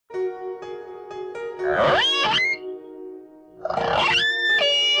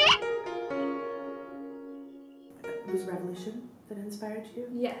Was Revolution that inspired you?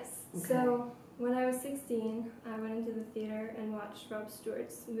 Yes. Okay. So when I was 16, I went into the theater and watched Rob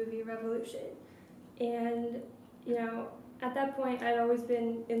Stewart's movie Revolution. And, you know, at that point I'd always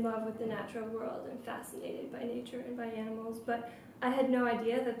been in love with the natural world and fascinated by nature and by animals, but I had no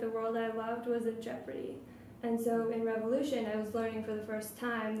idea that the world I loved was in jeopardy. And so in Revolution I was learning for the first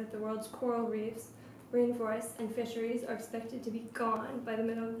time that the world's coral reefs, rainforests, and fisheries are expected to be gone by the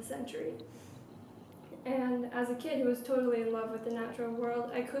middle of the century. And as a kid who was totally in love with the natural world,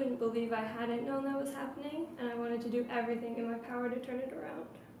 I couldn't believe I hadn't known that was happening, and I wanted to do everything in my power to turn it around.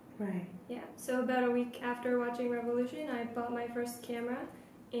 Right. Yeah, so about a week after watching Revolution, I bought my first camera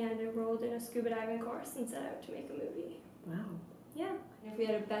and enrolled in a scuba diving course and set out to make a movie. Wow. Yeah. If we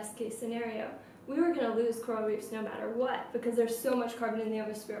had a best case scenario, we were going to lose coral reefs no matter what, because there's so much carbon in the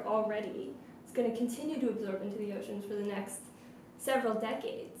atmosphere already. It's going to continue to absorb into the oceans for the next several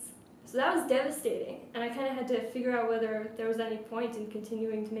decades. So that was devastating, and I kind of had to figure out whether there was any point in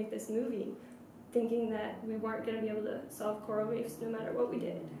continuing to make this movie, thinking that we weren't going to be able to solve coral reefs no matter what we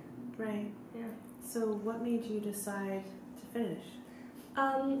did. Right. Yeah. So what made you decide to finish?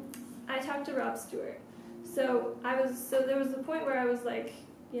 I talked to Rob Stewart. So there was a point where I was like,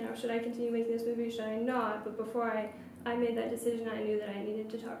 you know, should I continue making this movie, should I not? But before I made that decision, I knew that I needed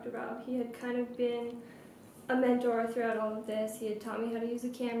to talk to Rob. He had kind of been a mentor throughout all of this. He had taught me how to use a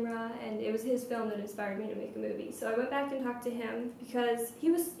camera, and it was his film that inspired me to make a movie. So I went back and talked to him because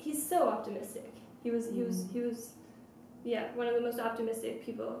he's so optimistic. He was one of the most optimistic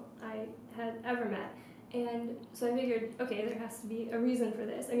people I had ever met. And so I figured, okay, there has to be a reason for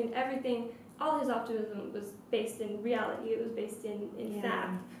this. I mean, all his optimism was based in reality. It was based in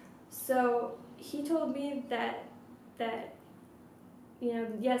fact. So he told me that you know,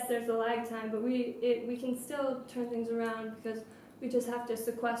 yes, there's a lag time, but we can still turn things around because we just have to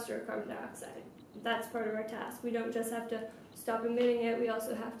sequester carbon dioxide. That's part of our task. We don't just have to stop emitting it, we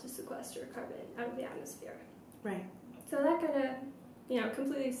also have to sequester carbon out of the atmosphere. Right. So that kind of, you know,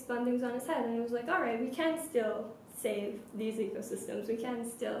 completely spun things on its head, and it was like, all right, we can still save these ecosystems. We can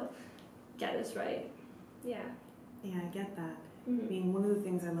still get this right. Yeah. Yeah, I get that. Mm-hmm. I mean, one of the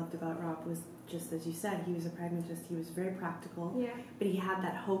things I loved about Rob was, just as you said, he was a pragmatist. He was very practical. Yeah. But he had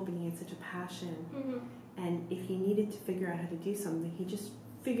that hope, and he had such a passion. Mm-hmm. And if he needed to figure out how to do something, he just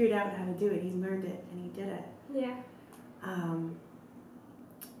figured out how to do it. He learned it, and he did it. Yeah.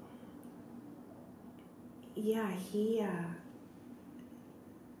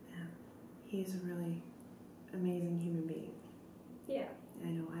 He's a really amazing human being. Yeah. I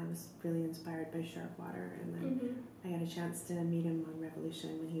know I was really inspired by Sharkwater, and then Mm-hmm. I got a chance to meet him on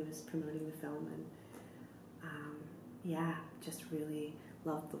Revolution when he was promoting the film, and just really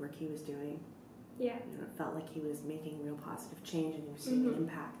loved the work he was doing. Yeah. You know, it felt like he was making real positive change, and he was seeing an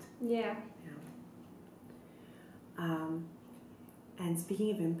impact. Yeah. And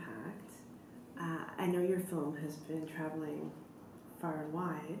speaking of impact, I know your film has been traveling far and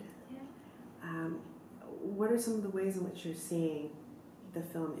wide. Yeah. What are some of the ways in which you're seeing the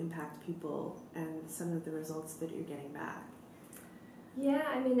film impact people and some of the results that you're getting back? Yeah,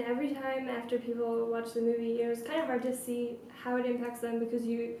 I mean, every time after people watch the movie, you know, it's kind of hard to see how it impacts them because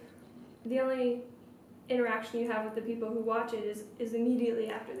the only interaction you have with the people who watch it is immediately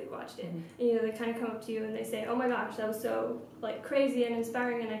after they watched it. Mm-hmm. And, you know, they kind of come up to you and they say, oh my gosh, that was so, like, crazy and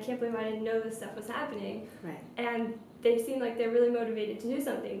inspiring, and I can't believe I didn't know this stuff was happening. Right. And they seem like they're really motivated to do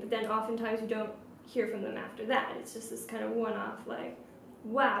something, but then oftentimes you don't hear from them after that. It's just this kind of one-off, like,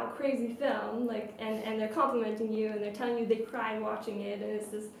 wow, crazy film, like, and they're complimenting you and they're telling you they cried watching it, and it's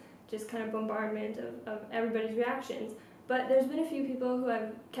this just kind of bombardment of everybody's reactions. But there's been a few people who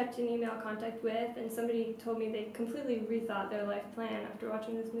I've kept in email contact with, and somebody told me they completely rethought their life plan after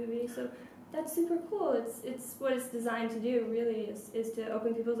watching this movie. So that's super cool. It's what it's designed to do, really, is to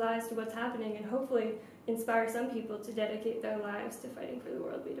open people's eyes to what's happening and hopefully inspire some people to dedicate their lives to fighting for the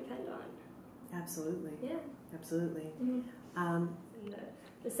world we depend on. Absolutely. Yeah. Absolutely. Mm-hmm.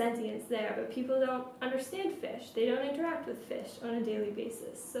 The sentience there, but people don't understand fish. They don't interact with fish on a daily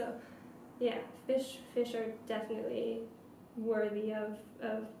basis. So, yeah, fish are definitely worthy of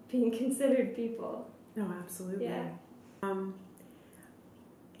being considered people. No, absolutely. Yeah.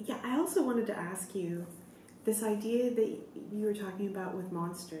 I also wanted to ask you this idea that you were talking about with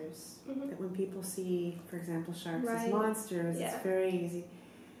monsters, that when people see, for example, sharks as monsters, it's very easy.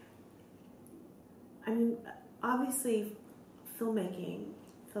 I mean, obviously,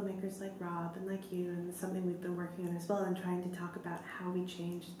 filmmakers like Rob and like you, and something we've been working on as well, and trying to talk about how we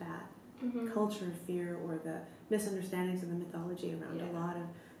change that culture of fear or the misunderstandings of the mythology around a lot of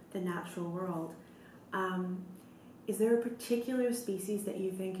the natural world. Is there a particular species that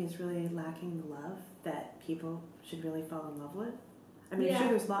you think is really lacking the love that people should really fall in love with? I mean, I'm sure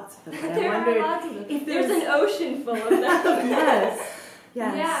there's lots of them. But There are lots of them. If there's an ocean full of them. Yes.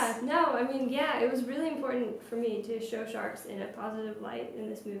 Yes. Yeah, no, I mean, it was really important for me to show sharks in a positive light in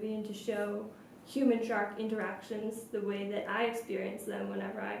this movie and to show human-shark interactions the way that I experience them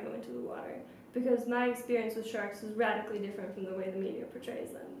whenever I go into the water. Because my experience with sharks is radically different from the way the media portrays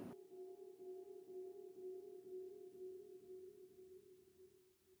them.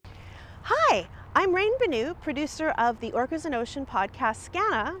 Hi, I'm Rayne Benu, producer of the Orcas and Ocean podcast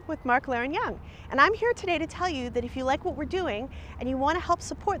Skaana with Mark Laren Young. And I'm here today to tell you that if you like what we're doing and you want to help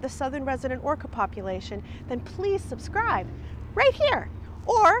support the southern resident orca population, then please subscribe right here.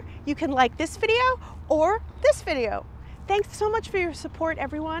 Or you can like this video or this video. Thanks so much for your support,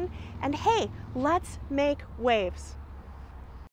 everyone. And hey, let's make waves.